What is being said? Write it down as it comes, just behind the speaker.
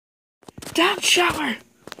Don't shower.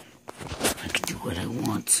 I can do what I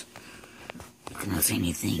want. You cannot say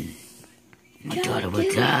anything. My daughter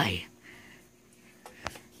will die.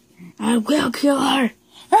 I will kill her.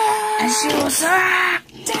 And she will die.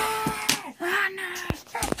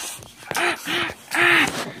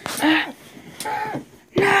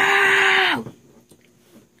 No!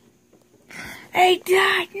 He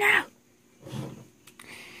died, no!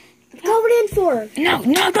 Going in for her. No,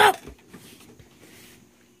 no, no!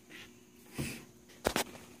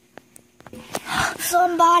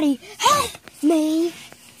 Somebody help me.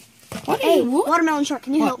 What Hey, watermelon shark,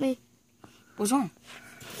 can you help me? What's wrong?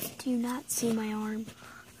 Do you not see my arm?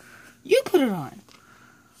 You put it on.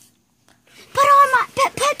 Put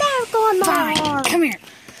back on my arm. Come here.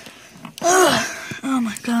 Oh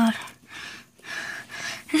my god.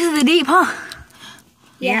 This is the deep, huh?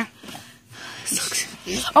 Yeah. Sucks.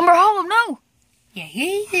 Umber Hollow, no! Yeah,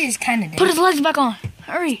 he is kind of dead. Put his legs back on.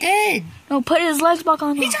 Hurry. Dead. No, put his legs back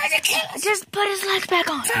on. He tried to kill us. Just put his legs back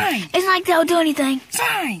on. Fine. It's like they'll do anything.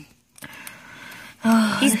 Fine.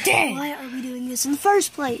 He's dead. Why are we doing this in the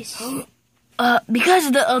first place?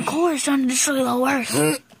 Because the core is trying to destroy the worst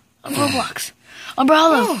of Roblox. Umber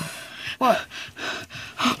Hollow. What?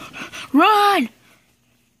 Run!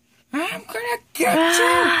 I'm gonna get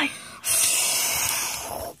Run!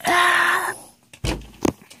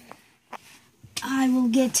 I will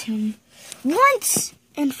get him once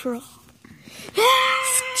and for all.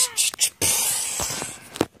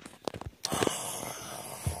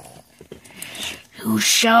 You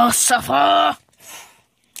shall suffer.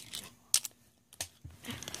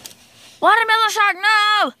 Watermelon shark,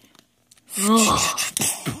 no!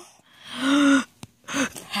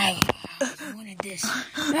 Hey, I wanted this.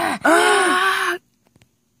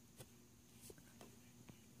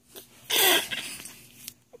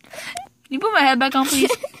 Can you put my head back on,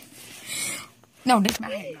 please? No, this my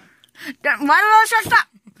head. Watermelon shark, stop!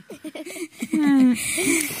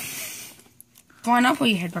 Fine, I'll put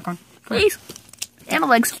your head back on. Please. And my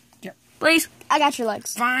legs. Yep. Please. I got your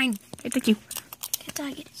legs. Fine. Okay, thank you. Can't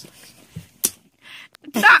I get his legs?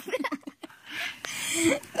 Stop!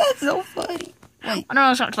 That's so funny. Wait.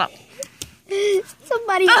 Watermelon shark, stop.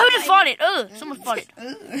 Somebody. Oh, who just fought it? Someone fought it.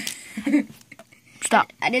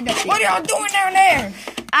 Stop. I did nothing. What are y'all doing down there?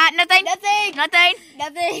 Nothing. Nothing. Nothing.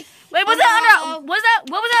 Nothing. Wait, what's that under? What's that?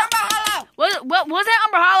 What was that? Umber Hollow. What was that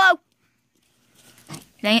Umber Hollow?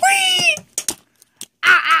 Dang it. Whee!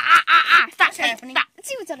 Stop. What's happening? Stop. Let's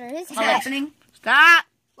see what's under his What's head. happening? Stop.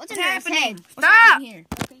 What's What's under his happening? head? What's Stop. happening here?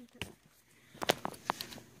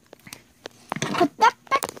 Put that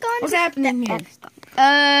back on. What's happening here?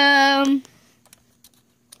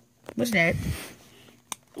 What's that?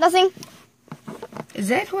 Nothing. Is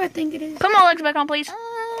that who I think it is? Put my legs back on, please.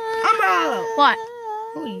 Umber Hollow. What?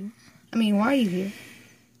 Who are you? I mean, why are you here?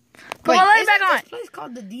 Put my legs isn't back on. this place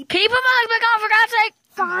called the Deep? Can you put my legs back on, for God's sake?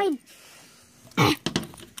 Fine.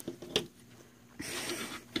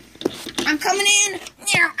 I'm coming in.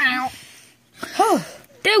 Ow. Oh.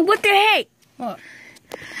 Dude, what the heck? What?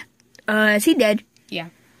 Is he dead?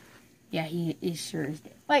 Yeah, he is sure is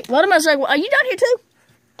dead. Wait, what am I saying? Are you down here too?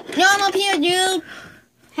 No, I'm up here, dude.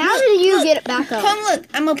 How did you get it back up? Come look,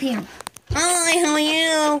 I'm up here. Hi, how are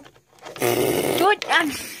you? Good.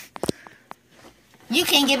 You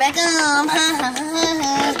can't get back up.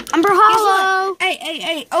 Umber Hollow.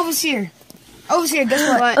 Hey, overseer. Overseer,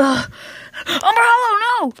 guess what? Umber Hollow,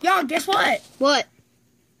 no! Y'all, guess what? What?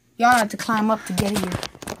 Y'all have to climb up to get here.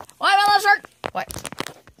 Watermelon shark. What?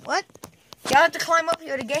 What? Y'all have to climb up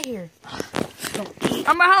here to get here.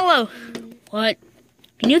 Umber Hollow. What?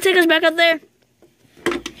 Can you take us back up there?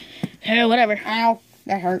 Yeah, whatever. Ow,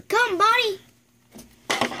 that hurt. Come, buddy.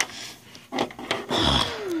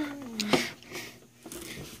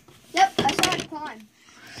 Yep, I saw it climb.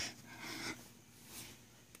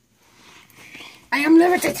 I am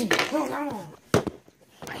levitating. No.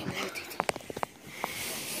 I am levitating.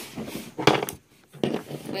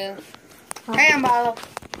 Well, hey, Ambalo.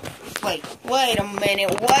 Wait a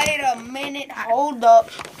minute. Hold up.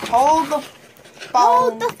 Hold the phone.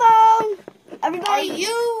 Hold the phone. Are Everybody.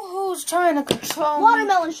 you who's trying to control me?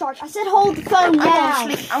 Watermelon shark. I said hold the phone now.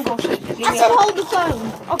 I'm gonna sleep. I said hold the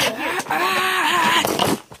phone. Okay.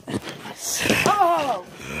 Oh.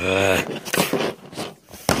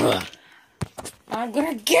 I'm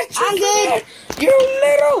gonna get you. I'm good. You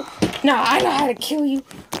little. No, I know how to kill you.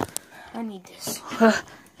 I need this.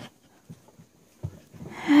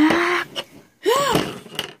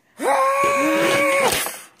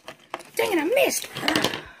 Dang it, I missed.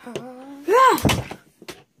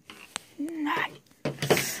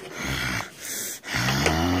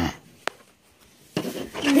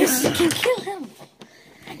 This can kill him.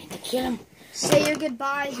 I need to kill kill him. Say your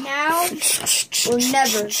goodbyes now or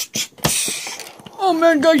never. Oh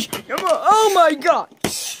man, guys! Oh my god!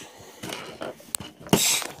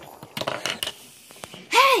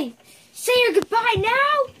 Hey! Say your goodbye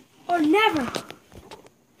now or never.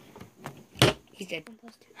 He's dead.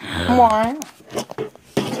 Come on.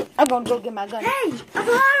 I'm gonna go get my gun. Hey!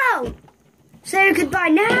 Apollo! Say your goodbye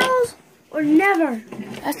now or never.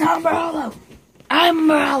 That's not Umber Hollow. I'm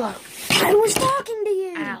Umber Hollow. I was talking to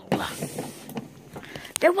you. Ow.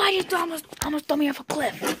 Then why you almost throw me off a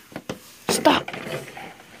cliff? Stop.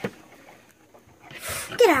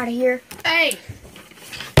 Get out of here. Hey.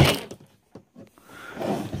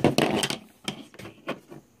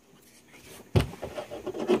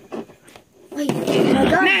 Wait, my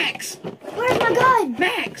gun. Max. Where's my gun?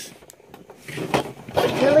 Max.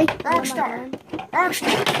 Really? Rockstar.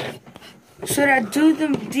 Rockstar. Should I do the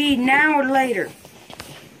deed now or later?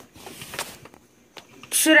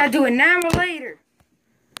 Should I do it now or later?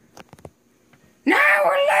 Now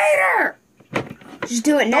or later? Just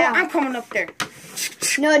do it now. Oh, I'm coming up there.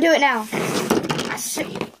 No, do it now. I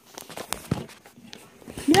see.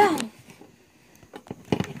 No.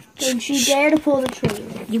 Don't you dare to pull the trigger.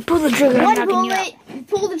 You pull the trigger. One bullet, you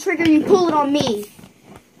pull the trigger, you pull it on me.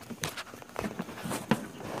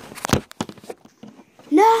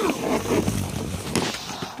 No.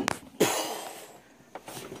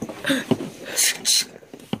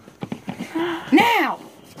 Now,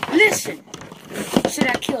 listen. Should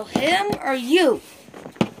I kill him or you?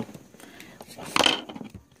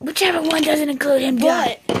 Whichever one doesn't include him,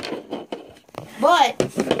 But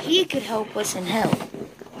he could help us in hell.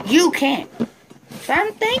 You can't. So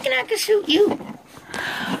I'm thinking I could shoot you.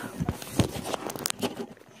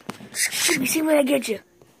 Let me see where I get you.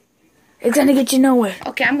 It's gonna get you nowhere.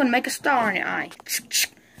 Okay, I'm gonna make a star in your eye.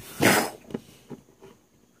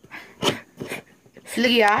 Look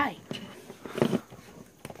at your eye.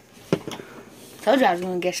 Told you I was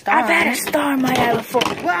gonna get a star. I've had a star in my eye before.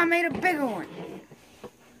 Well, I made a bigger one.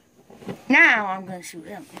 Now I'm gonna shoot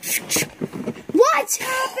him. What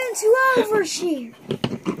happened to Overshear?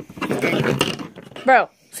 Bro,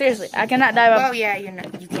 seriously, I cannot dive up. Oh yeah, you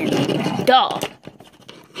can't. Duh.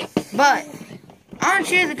 But aren't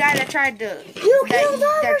you the guy that tried to? You killed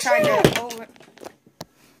Overshear.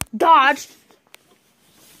 Dodge.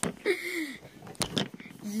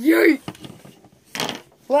 Yay.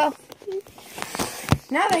 Well,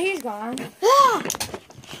 now that he's gone,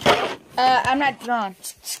 I'm not drawn.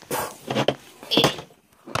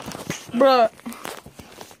 Bruh.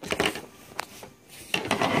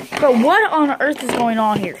 But what on earth is going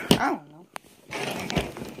on here? I don't know.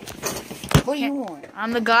 What do you want?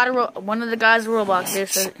 I'm the god of one of the guys of Roblox there,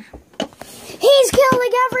 so. He's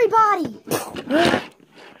killing everybody.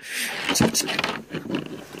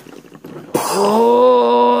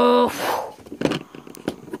 Oh.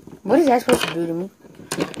 What is that supposed to do to me?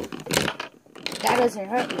 That doesn't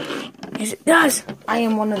hurt me. Yes, it does. I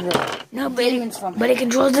am one of the demons from. But it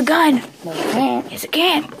controls the gun. No, it can't. Yes, it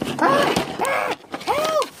can. Help!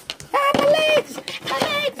 My legs! My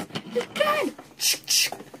legs! The gun!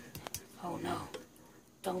 Oh no!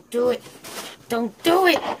 Don't do it! Don't do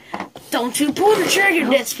it! Don't you pull the trigger,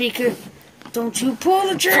 Death Speaker! Don't you pull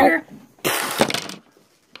the trigger!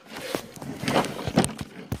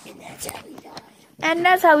 And that's how we die. And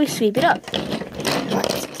that's how we sweep it up.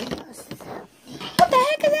 What the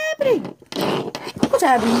heck is happening? What's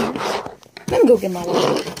happening here? Let me go get my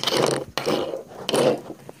water.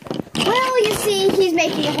 Well, you see, he's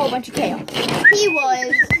making a whole bunch of chaos. He was.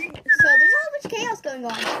 So there's a whole bunch of chaos going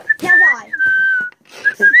on. Now die.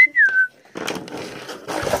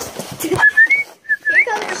 Here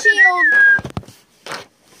comes the shield.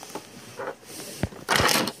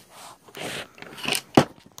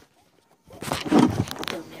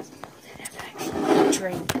 You'll never know that I've actually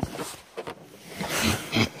trained.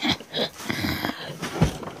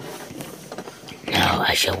 Now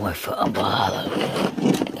I shall work for Umber Hollow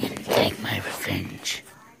and take my revenge.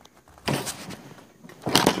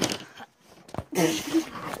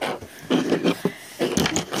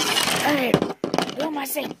 Alright, what am I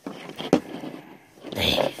saying?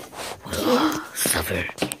 They will suffer.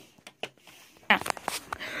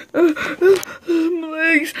 My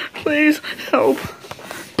legs, please help.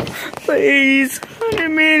 Please, I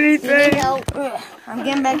didn't mean anything. You need help. I'm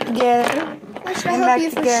getting back together. Why should I help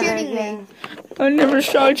you for shooting me? I never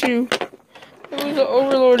shot you. It was the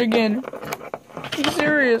Overlord again. I'm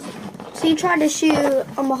serious. So you tried to shoot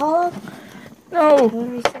on the hollow? No. What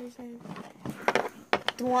did he say?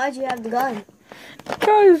 Then why'd you have the gun?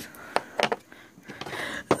 Because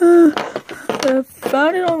I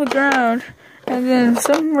found it on the ground, and then for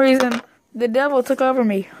some reason the devil took over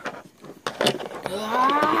me.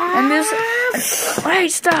 And this...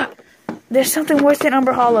 Wait, stop. There's something worse than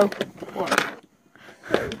Umber Hollow. What?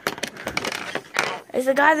 It's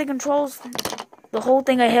the guy that controls the whole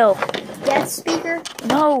thing of hell. Death Speaker?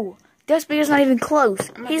 No. Death Speaker's not even close.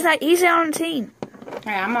 He's on the team.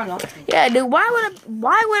 Hey, I'm on the team. Yeah, dude, why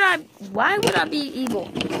would I be evil?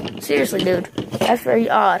 Seriously, dude. That's very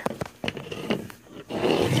odd.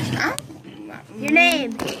 Your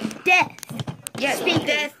name? Death. Yeah, Speaker.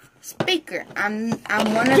 Death Speaker. I'm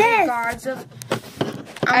one of the guards of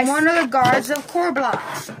one of the guards of core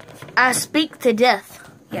blocks. I speak to death.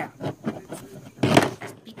 Yeah.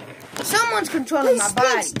 Someone's controlling my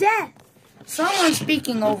body. Death. Someone's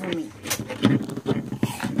speaking over me.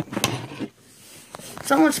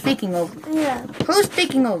 Someone's speaking over me. Yeah. Who's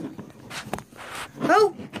speaking over me?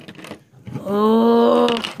 Who? Oh.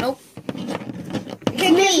 Nope.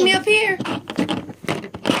 Can't catch me up here.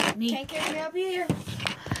 Me. Can't catch me up here.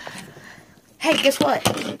 Hey, guess what?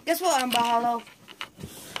 Guess what, Umber Hollow?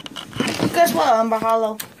 Guess what, Umber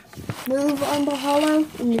Hollow? Move Umber Hollow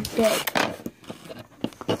and you're dead.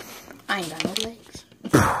 I ain't got no legs.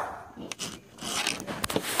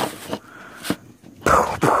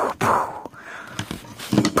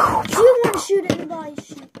 You want to shoot anybody?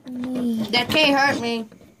 Shoot me. That can't hurt me.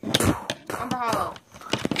 Umber Hollow.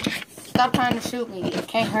 Stop trying to shoot me. It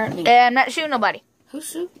can't hurt me. I'm not shooting nobody. Who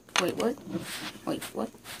shoot? Wait, what? Wait, what?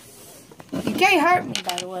 You can't hurt me,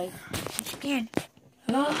 by the way. You can.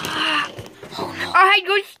 Oh, no. Oh, hey,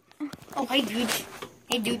 dude. Oh, hey, dude.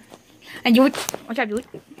 Hey, dude. And dude. What's up, dude?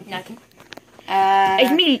 Nothing.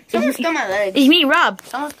 It's me. Someone stole my legs. It's me, Rob.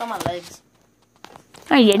 Someone stole my legs.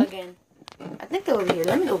 No, you didn't. Again. I think they're over here.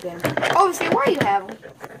 Let me go get them. Oh, see, why you have them?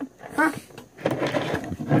 Huh?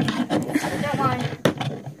 Don't mind.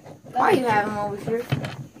 Why you have them over here?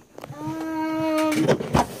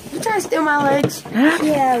 You trying to steal my legs?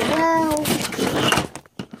 Yeah, well.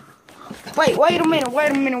 Wait a minute.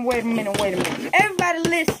 Everybody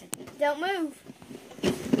listen. Don't move.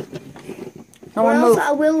 No Or one else move.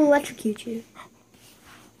 I will electrocute you.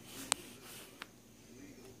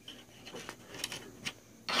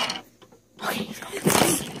 Okay.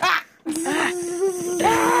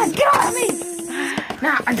 Get off me!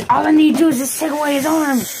 Nah, all I need to do is just take away his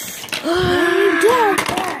arms.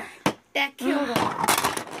 That killed him.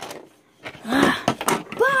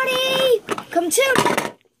 Buddy! Come to.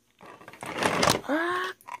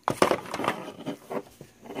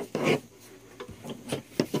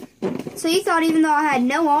 So you thought even though I had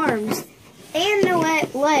no arms and no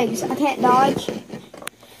legs, I can't dodge?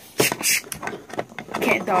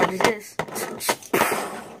 Can't dodge this.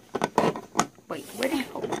 Wait, where did he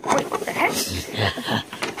go? Wait, what the heck?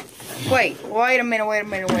 Wait a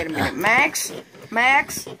minute. Max?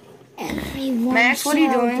 Everyone Max, what are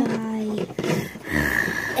you doing? Die.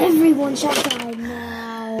 Everyone shall die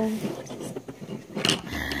now.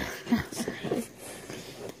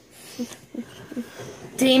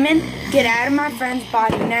 Demon, get out of my friend's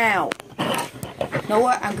body now. You know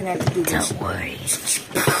what? I'm gonna have to do this. Don't worry.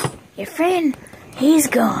 Your friend, he's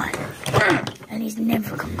gone. And he's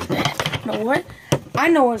never coming back. You know what? I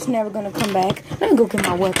know it's never gonna come back. Let me go get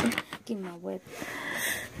my weapon. Give me my weapon.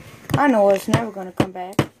 I know it's never gonna come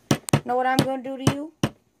back. You know what I'm gonna do to you?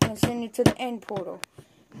 I'm gonna send you to the end portal.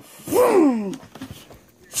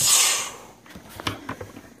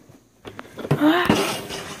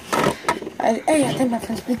 Hey, I think my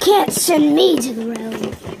friend's. You can't send me to the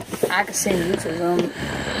realm. I can send you to them.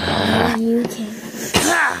 You can.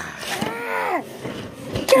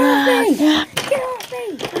 Get off me! Get off me!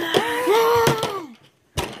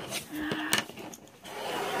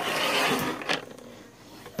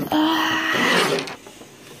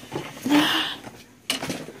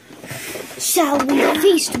 Shall we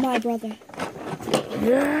feast, my brother?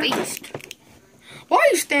 Beast. Why are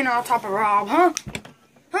you standing on top of Rob, huh?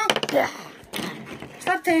 Huh?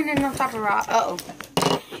 Stop standing on top of Rob. Uh-oh.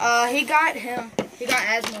 He got him. He got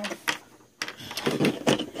asthma.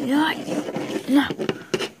 No.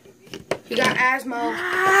 He got asthma.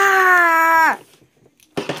 Ah!